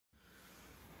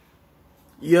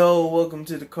Yo, welcome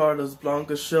to the Carlos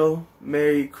Blanco show.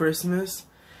 Merry Christmas.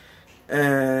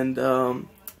 And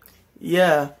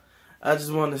yeah, I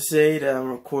just want to say that I'm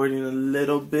recording a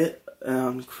little bit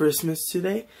on Christmas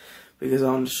today because I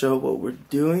want to show what we're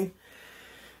doing.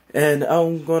 And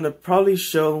I'm going to probably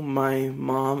show my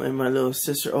mom and my little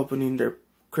sister opening their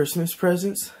Christmas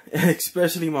presents,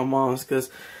 especially my mom's, because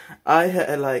I had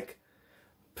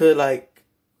put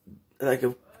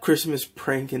a Christmas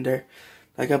prank in there.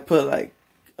 Like I put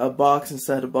a box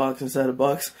inside a box inside a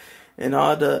box, and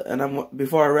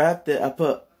before I wrapped it, I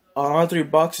put on all three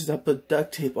boxes. I put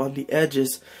duct tape on the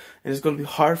edges, and it's gonna be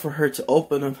hard for her to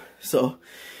open them. So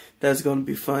that's gonna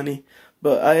be funny.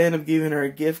 But I ended up giving her a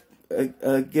gift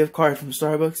card from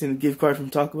Starbucks and a gift card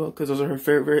from Taco Bell because those are her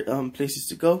favorite places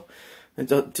to go, and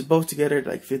to both together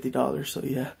like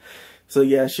 $50. So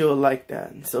yeah, she'll like that.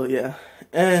 And so yeah,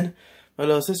 and my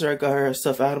little sister, I got her a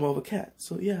stuffed animal of a cat.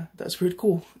 So yeah, that's pretty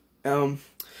cool.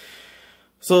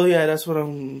 So yeah, that's what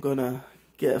I'm gonna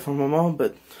get from my mom.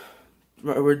 But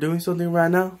we're doing something right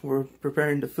now. We're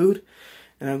preparing the food,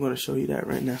 and I'm gonna show you that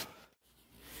right now.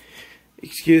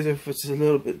 Excuse me if it's a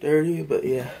little bit dirty, but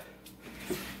yeah.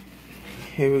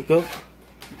 Here we go.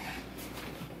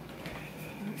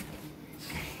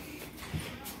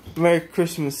 Merry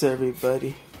Christmas,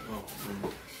 everybody.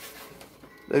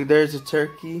 Look, there's a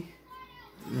turkey.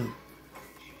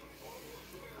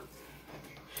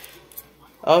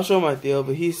 I'll show my deal,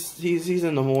 but he's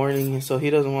in the morning, so he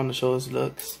doesn't want to show his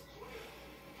looks.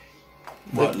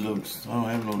 What looks? I don't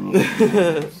have no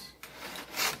looks.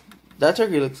 That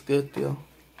turkey looks good, Theo.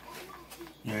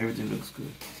 Yeah, everything looks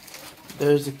good.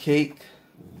 There's a cake.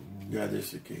 Yeah,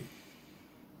 there's a cake.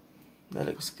 That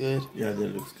looks good. Yeah,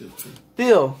 that looks good too.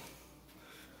 Theo,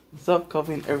 stop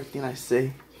copying everything I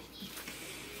say.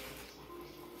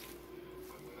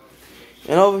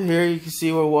 And over here, you can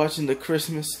see we're watching the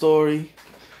Christmas Story.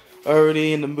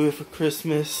 Already in the mood for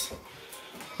Christmas.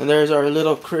 And there's our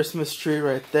little Christmas tree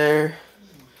right there.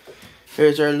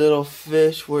 Here's our little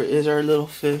fish. Where is our little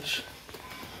fish?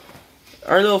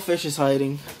 Our little fish is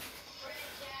hiding.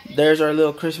 There's our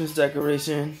little Christmas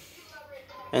decoration.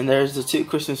 And there's the 2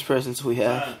 Christmas presents we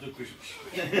have.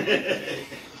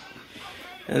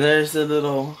 And there's the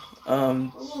little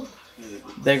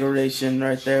decoration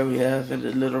right there we have, and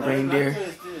the little reindeer.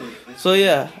 So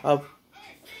yeah,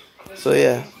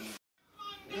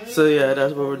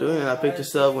 that's what we're doing. And I picked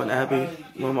this up when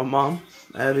my mom,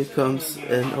 Abby, comes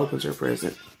and opens her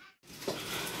present.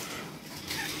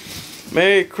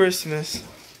 Merry Christmas.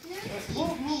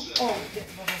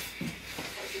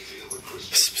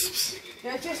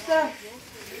 Yeah, just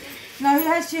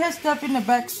no, she has stuff in the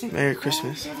back seat. Merry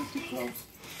Christmas.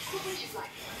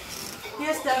 He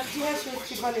has stuff. She has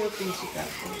little things she got.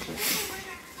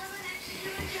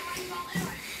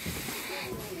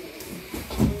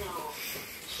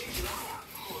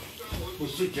 Well,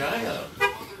 shoot your eye out.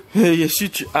 You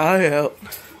shoot your eye out.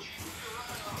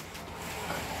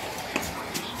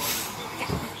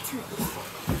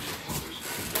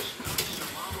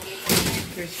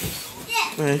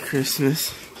 Merry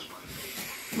Christmas.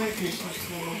 Merry Christmas.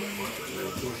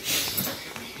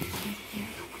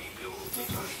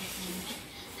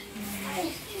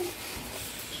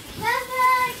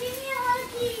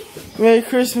 Merry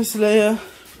Christmas, Leia.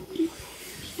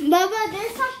 Bubba,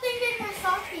 there's something in your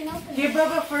stocking. Open Give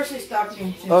Bubba first his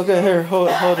stocking. Okay, here, hold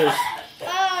it.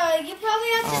 You probably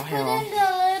have to put in the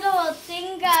little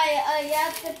thing, guy. You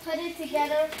have to put it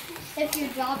together if you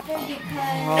drop it because...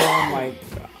 Oh my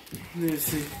god. Let me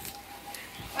see.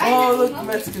 Oh, look,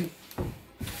 Mexican.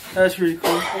 That's pretty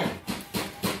cool.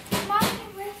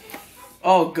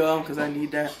 Oh, gum, because I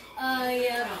need that.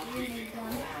 Yeah, you need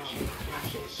one.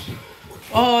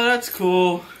 Oh, that's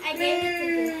cool. I gave it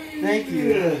to you. Thank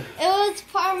you. It was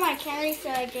part of my candy, so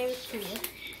I gave it to you.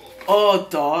 Oh,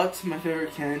 Dots, my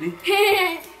favorite candy.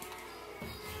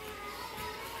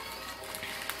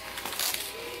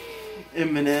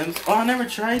 M&M's. Oh, I never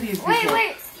tried these before.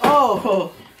 Wait.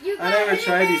 Oh, You I never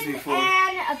tried these M&Ms before.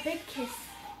 And a big kiss.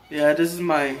 Yeah, this is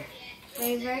my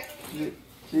Favorite.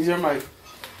 These are my.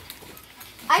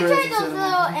 I tried those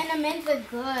little M&Ms are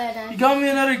good. You got me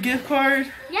another gift card?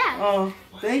 Yeah. Oh,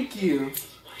 thank you.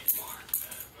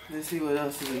 Let's see what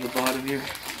else is in the bottom here.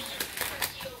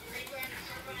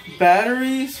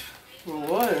 Batteries? For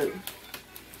what?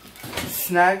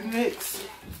 Snack mix?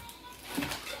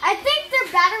 I think they're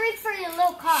batteries for your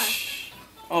little car.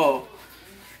 Oh.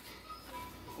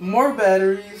 More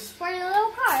batteries. For your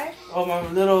little car. Oh, my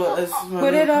little...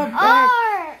 Put it up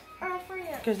back. Or for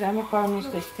your... Because I'm a promise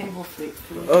this table fit.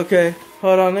 Okay,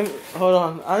 hold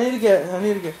on. I need to get.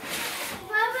 Mama,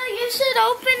 you should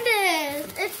open this.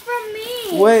 It's from me.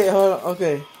 Wait, hold on.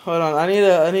 Okay, hold on. I need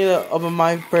to open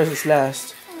my presents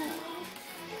last.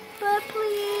 But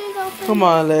please open. Come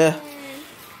on, Leia.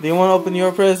 Do you want to open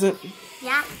your present?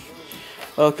 Yeah.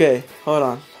 Okay, hold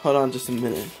on just a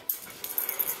minute.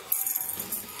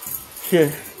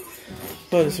 Here.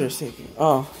 What is her thinking?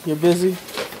 Oh, you're busy?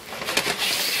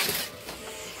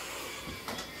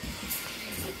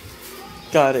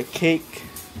 Got a cake.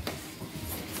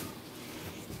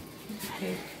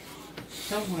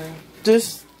 Somewhere.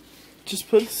 Just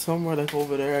put it somewhere like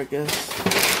over there, I guess.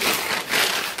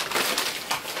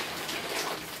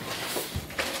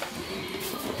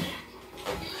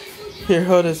 Here,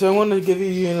 hold this. I want to give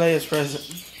you and Leia's present.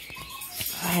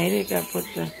 I hate it. I put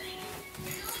the.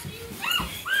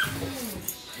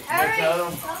 I already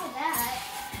saw that.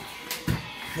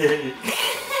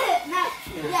 No,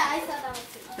 yeah, I saw that one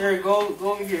too. Here, go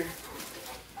over here.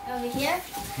 Over here?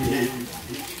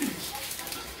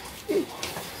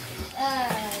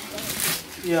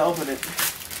 Yeah, open it.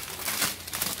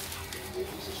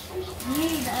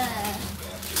 Need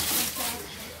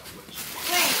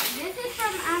Wait, this is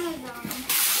from Amazon.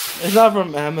 It's not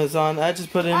from Amazon. I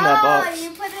just put it in that box. Oh, you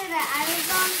put it in an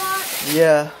Amazon box?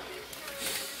 Yeah.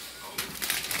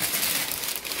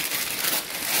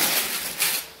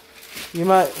 You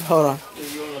might hold on.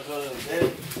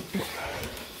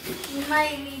 You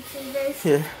might need scissors.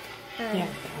 Here. Yeah.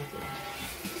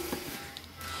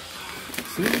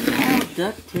 See,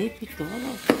 duct tape y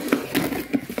todo.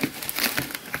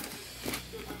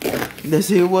 Let's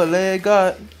see what Leia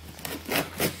got.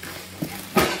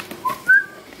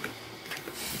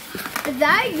 Is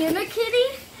that a Unikitty?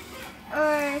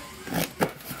 Or...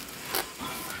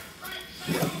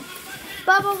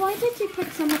 Baba, why did you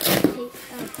put so much tape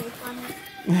on it?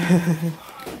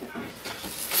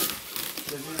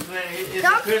 It's a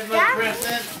Christmas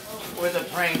present with a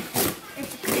prank.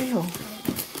 Ew.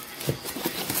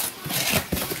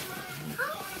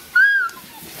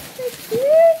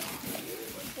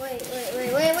 Wait.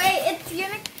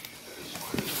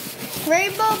 It's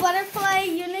Rainbow Butterfly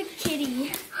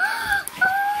Unikitty.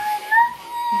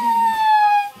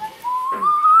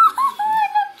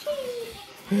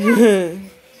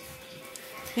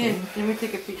 Here, let me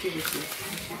take a picture of this.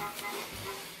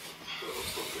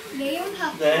 They don't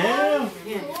have Damn.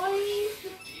 Here. toys.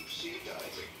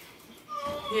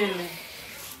 Here.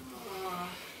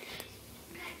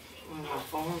 My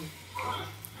phone.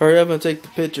 Hurry up and take the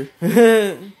picture. I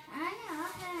know.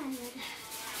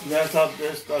 That's up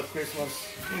this Christmas.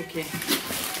 Okay.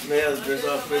 Leia's dress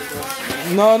up Christmas.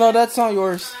 No, that's not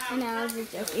yours. I know, I was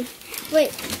just joking.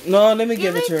 Wait. No, let me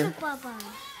give it to her. Baba.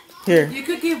 Here. You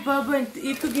could give Bubba and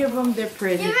you could give them their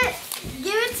present.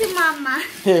 Give it to Mama.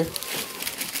 Here.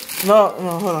 No,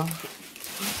 hold on.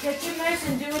 Get your nice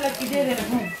and do it like you did at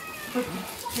home. Put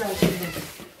trash in there.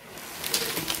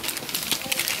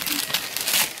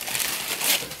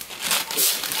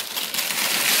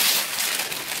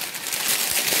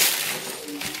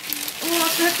 Oh, I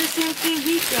got the same thing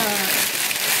he got.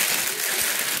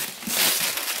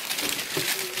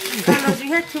 Carlos, you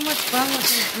had too much fun with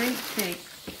your drink cake.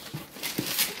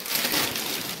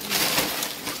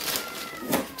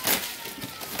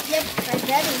 Yep, my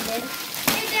daddy did.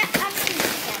 Hey, that actually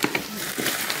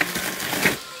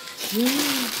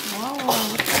Wow.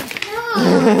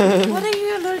 No. What are you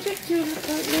allergic to,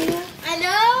 Leia? I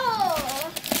know.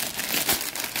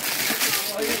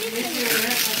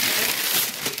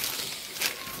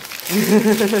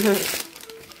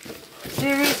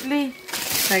 Seriously?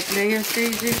 Like Leia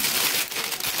says it?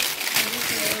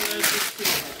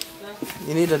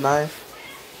 You need a knife.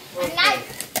 A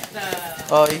knife.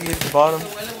 Oh, you can use the bottom.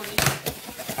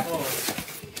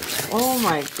 Oh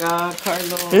my God,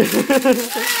 Carlos.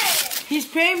 He's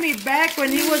paying me back.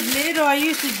 When he was little, I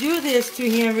used to do this to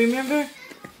him. Remember,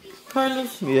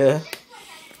 Carlos? Yeah.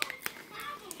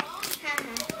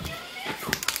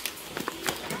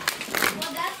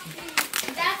 Well,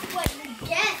 that's what you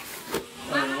get.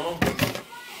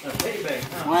 A payback,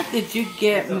 huh? What did you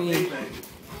get me?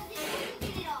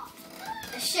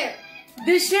 A shirt.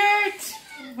 The shirt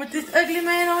with this ugly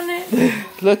man on it.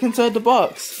 Look inside the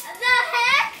box. What the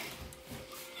heck?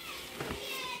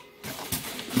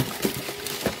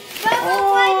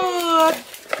 Oh,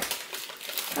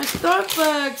 a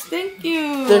Starbucks. Thank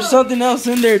you. There's something else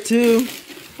in there too.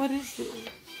 What is it?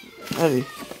 Heavy.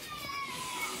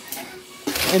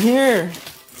 And here.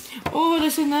 Oh,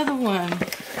 there's another one.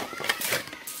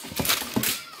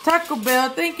 Taco Bell.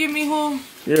 Thank you, mijo.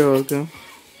 You're welcome.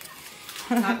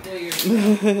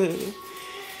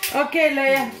 Okay,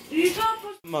 Leia.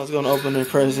 I was gonna open the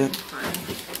present.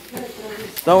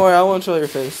 Don't worry, I won't show your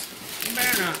face.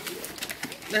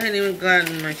 I hadn't even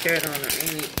gotten my shirt on or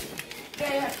anything.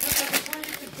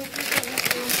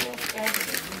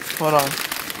 Hold on.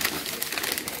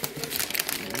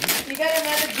 You got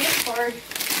another gift card.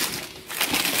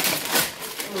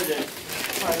 Look at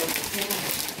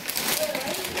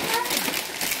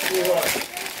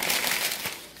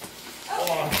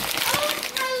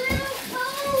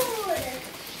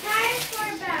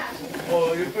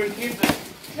Oh, you can keep it.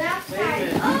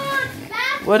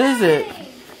 What is it?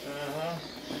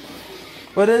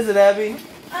 What is it, Abby?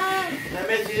 That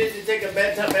means you need to take a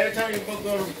bedtime. Every time you go to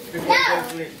before you go to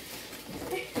sleep.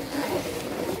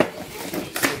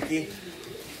 Sticky.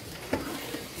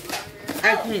 I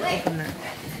can't open that.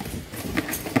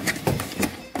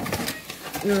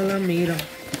 No lo miro.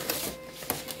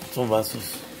 Son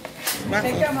vasos.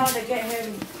 Take them out to get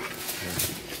heavy.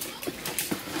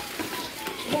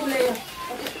 Move, Leia.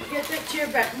 Get that chair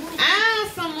back. Move. Ah,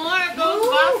 some more of those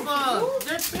waffles.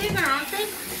 They're bigger, aren't they?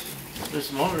 They're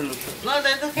smaller looking. No,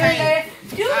 they're the Here, same. Leia.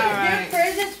 Do your right.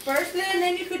 presents first, Leia, and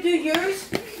then you could do yours.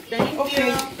 Thank Okay.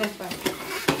 you. That's fine.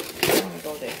 I'm gonna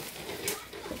go there.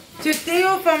 To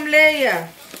Theo from Leia.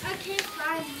 Okay,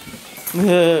 fine.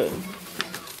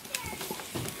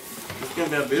 It's gonna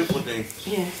be a beautiful day.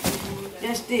 Yeah.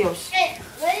 That's Theo's. Hey,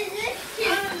 what is this?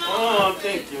 Oh,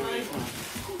 thank you.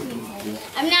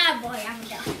 I'm not a boy, I'm a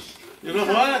girl. You know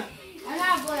what? I'm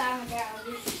not a boy, I'm a girl.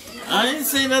 I didn't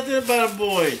say nothing about a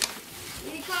boy.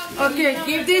 Okay,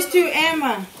 give this to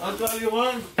Emma. I'll tell you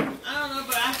one. I don't know,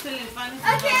 but I'm feeling funny.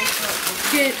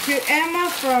 Okay. To Emma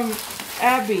from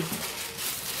Abby.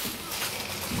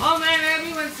 Oh man,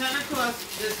 everyone Santa Claus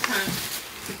this time.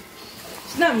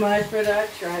 It's not much, but I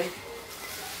tried.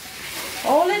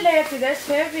 Hold it, Leia, that's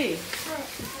heavy.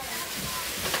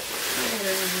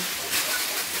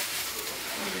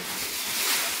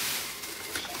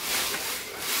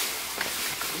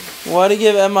 Why to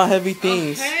give Emma heavy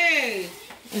things? Okay.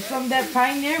 It's from that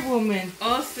Pioneer woman.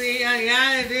 Oh, see,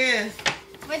 yeah, it is.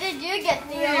 What did you get,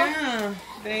 Theo? Yeah.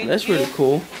 Thank That's you. pretty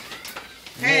cool.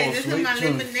 Hey, Oh, this is sweet my too.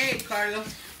 lemonade,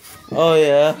 Carlos. Oh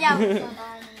yeah. Yeah, we saw that. We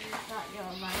thought you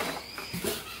were mine.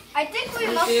 I think we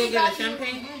You mostly still get got a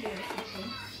champagne?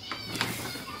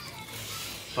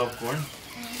 Popcorn.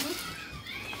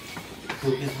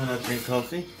 Cookies when I drink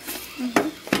coffee.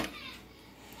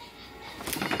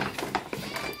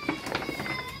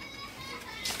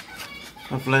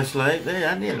 A flashlight. Hey,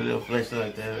 I need a little flashlight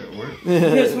like that at work.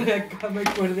 Yes, me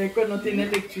acordé cuando no tiene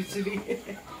electricity.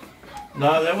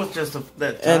 No, that was just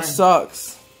that time. And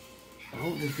socks.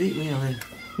 Oh, defeat me on it.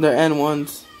 They're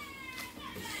N1s.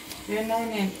 They're 9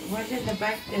 and what's in the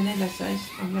back and then the size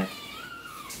from that.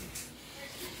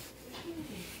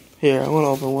 Here, I want to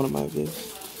open one of my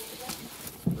gifts.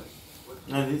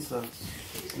 No, these sucks.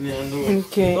 Yeah, I knew it.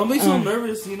 Okay. Don't be so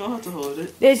nervous. You know how to hold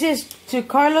it. This is to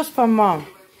Carlos from Mom.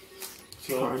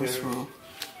 So, Carlos okay. from.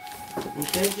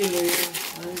 Thank you, Leah.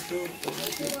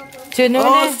 To Nune,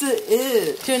 Oh, it's the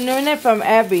it. to Nune from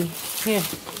Abby. Here.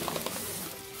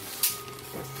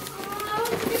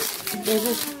 This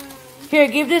is, here,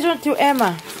 give this one to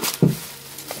Emma.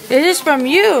 This is from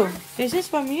you. This is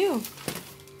from you.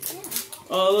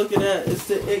 Oh, look at that. It's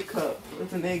the it cup.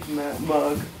 It's an egg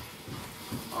mug.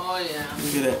 Oh, yeah.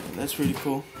 Look at that. That's pretty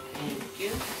cool. Thank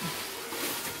you.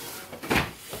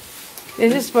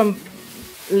 This is from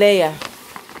Leia.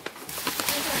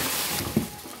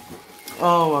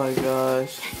 Oh my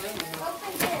gosh.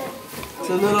 It's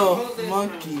a little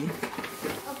monkey.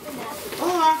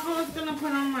 Oh, I was going to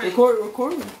put on my... Record.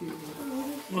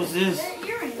 What's this?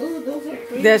 Oh, those are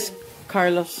pretty. That's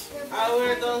Carlos. I'll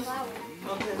wear those.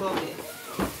 Okay, hold it.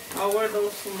 I'll wear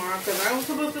those tomorrow because I was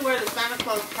supposed to wear the Santa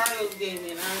Claus Carlos gave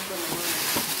me and I was going to wear them.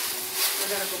 I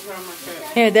got to go put on my shirt.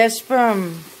 Here, that's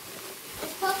from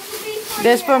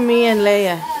me and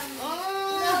Leia.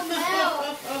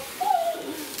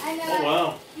 Oh,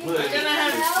 wow. Look I'm at gonna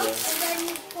have And then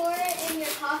you pour it in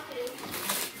your coffee.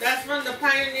 That's from the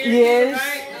Pioneer, Yes.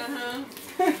 right?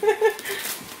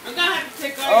 I'm gonna have to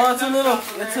take all your Oh, cups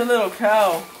it's a little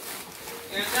cow.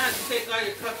 Yeah, I'm gonna have to take all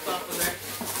your cups off of there.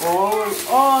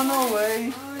 Oh no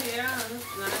way. Oh yeah,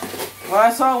 that's nice. When I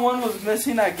saw one was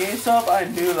missing at GameStop, I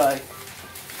knew like.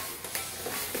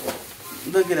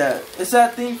 Look at that. It's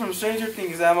that thing from Stranger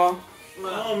Things, Emma.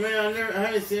 Oh man, I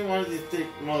haven't seen one of these thick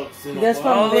mugs in a That's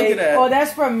while. from look at that. Oh,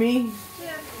 that's from me.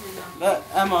 That,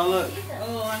 Emma, look.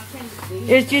 Oh, I can't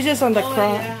see. It's Jesus on the Oh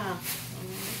cross. yeah.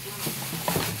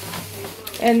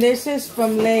 And this is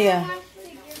from Leia.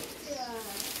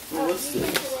 What's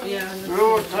this? Yeah. We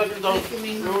were talking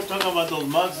about those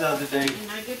mugs the other day.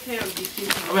 And I get paid of these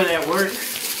people. I mean, at work. I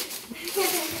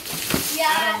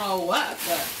Yeah. don't know what,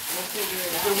 but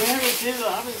But we haven't seen those,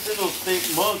 I haven't seen those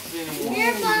fake mugs anymore.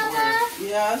 Here, Mama.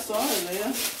 Yeah, I saw it,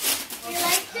 Leia. You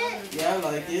liked it? Yeah, I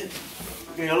like it.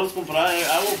 Que yo los compré,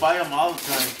 I will buy them all the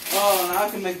time. Oh, now I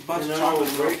can make a bunch of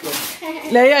chocolate break them.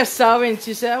 Leia saw it and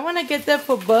she said, I want to get that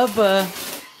for Bubba.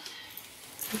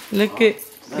 Look at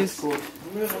That's this. cool.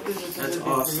 That's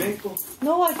awesome.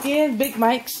 No, again, Big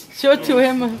Mike's. Show it to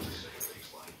him. I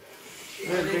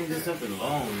think there's something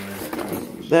long, man.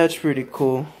 That's pretty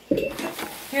cool.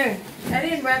 Here, I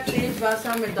didn't wrap these, but I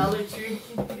saw them at Dollar Tree.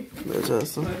 That's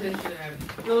awesome.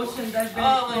 Lotion, that's very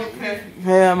Oh, okay.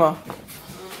 Hey, Emma.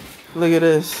 Look at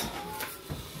this.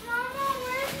 Mama,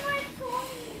 where's my toy?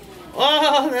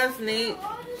 Oh, that's neat.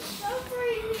 All this stuff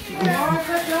right here.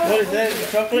 What is that? Is it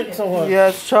chocolate or what? Yeah,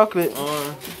 it's chocolate.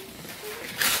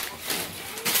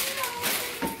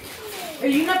 Are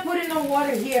you not putting no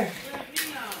water here?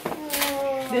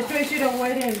 This way you don't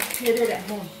wait and get it at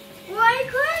home. Why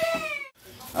couldn't?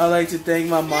 I'd like to thank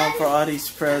my mom for all these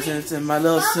presents and my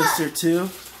little sister too.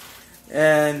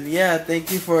 And yeah, thank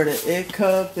you for the It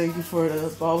Cup, thank you for the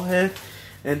bobblehead,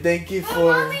 and thank you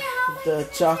for the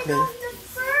chocolate.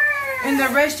 In the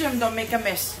restroom, don't make a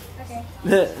mess.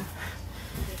 Okay.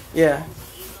 Yeah.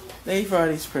 Thank you for all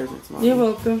these presents, Mom. You're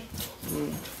welcome.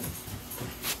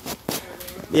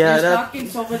 Yeah, Your that.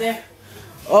 stocking's over there.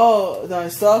 Oh, the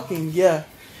stocking, yeah.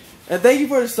 And thank you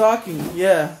for the stocking,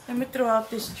 yeah. Let me throw out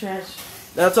this trash.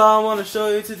 That's all I want to show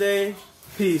you today.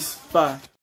 Peace. Bye.